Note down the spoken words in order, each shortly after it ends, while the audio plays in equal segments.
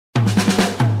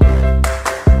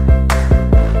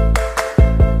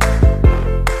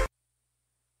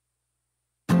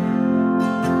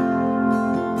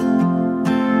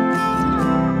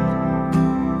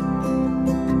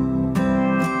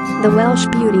The Welsh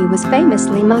beauty was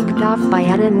famously mugged off by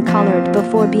Adam Collard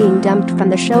before being dumped from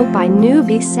the show by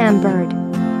newbie Sam Bird.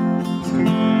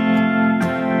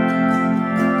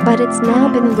 But it's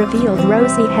now been revealed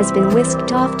Rosie has been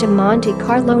whisked off to Monte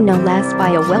Carlo no less by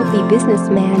a wealthy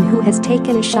businessman who has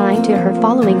taken a shine to her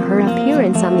following her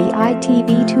appearance on the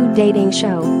ITV2 dating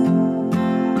show.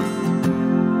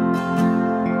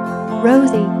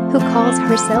 Rosie, who calls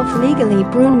herself legally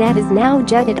brunette, is now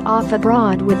jetted off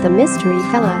abroad with the mystery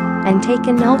fella and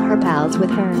taken all her pals with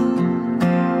her.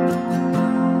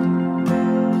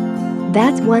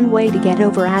 That's one way to get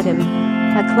over Adam.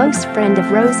 A close friend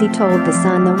of Rosie told The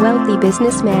Sun the wealthy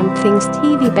businessman thinks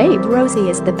TV babe Rosie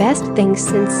is the best thing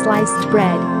since sliced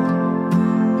bread.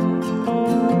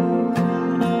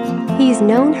 He's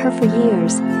known her for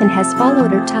years and has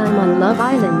followed her time on Love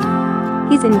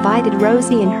Island. He's invited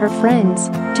Rosie and her friends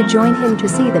to join him to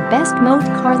see the best Mote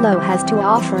Carlo has to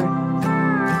offer.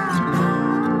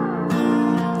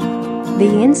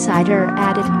 The insider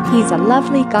added, "He's a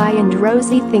lovely guy and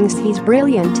Rosie thinks he's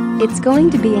brilliant. It's going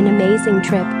to be an amazing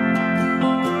trip."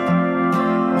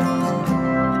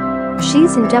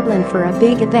 She's in Dublin for a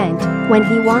big event when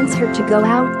he wants her to go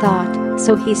out thought,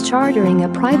 so he's chartering a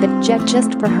private jet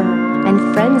just for her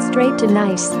and friends straight to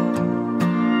Nice.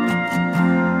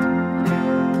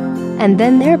 And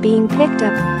then they're being picked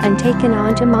up and taken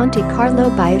on to Monte Carlo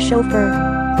by a chauffeur.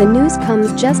 The news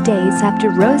comes just days after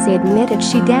Rosie admitted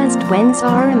she danced when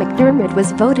Zara McDermott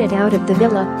was voted out of the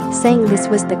villa, saying this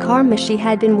was the karma she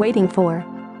had been waiting for.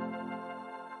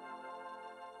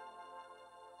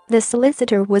 The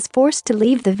solicitor was forced to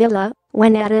leave the villa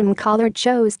when Adam Collard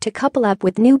chose to couple up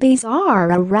with newbie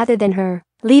Zara rather than her,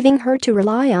 leaving her to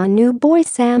rely on new boy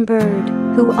Sam Bird,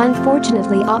 who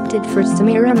unfortunately opted for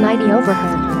Samira Mighty over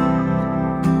her.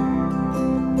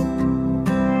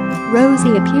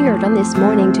 Rosie appeared on This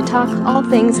Morning to talk all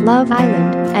things Love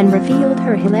Island and revealed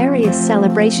her hilarious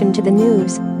celebration to the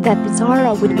news that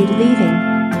Zara would be leaving.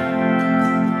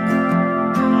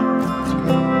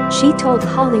 She told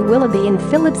Holly Willoughby and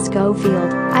Philip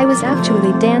Schofield, "I was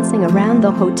actually dancing around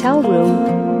the hotel room.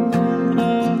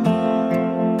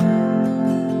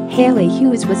 Hayley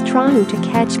Hughes was trying to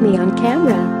catch me on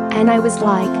camera, and I was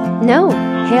like, no,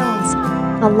 Hayls.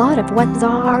 A lot of what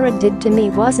Zara did to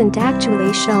me wasn't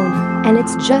actually shown, and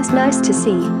it's just nice to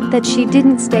see that she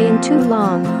didn't stay in too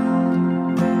long."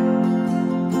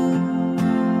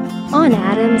 On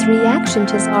Adam's reaction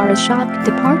to Zara's shocked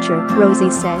departure,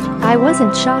 Rosie said, "I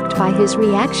wasn't shocked by his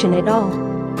reaction at all.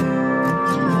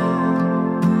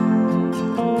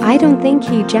 I don't think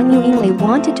he genuinely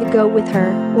wanted to go with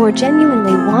her or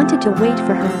genuinely wanted to wait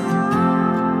for her."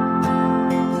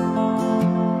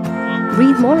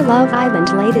 Read more Love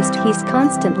Island latest. He's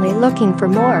constantly looking for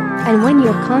more, and when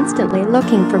you're constantly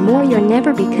looking for more you'll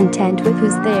never be content with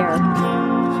who's there.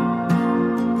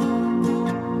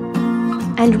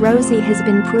 And Rosie has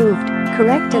been proved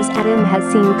correct as Adam has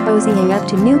seen cozying up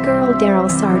to new girl Darylle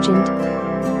Sargeant.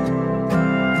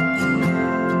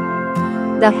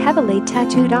 The heavily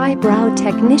tattooed eyebrow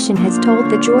technician has told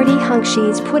the Geordie hunk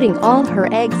she's putting all her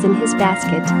eggs in his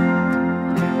basket.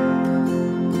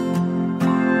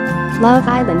 Love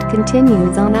Island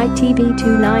continues on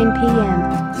ITV2 9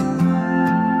 p.m.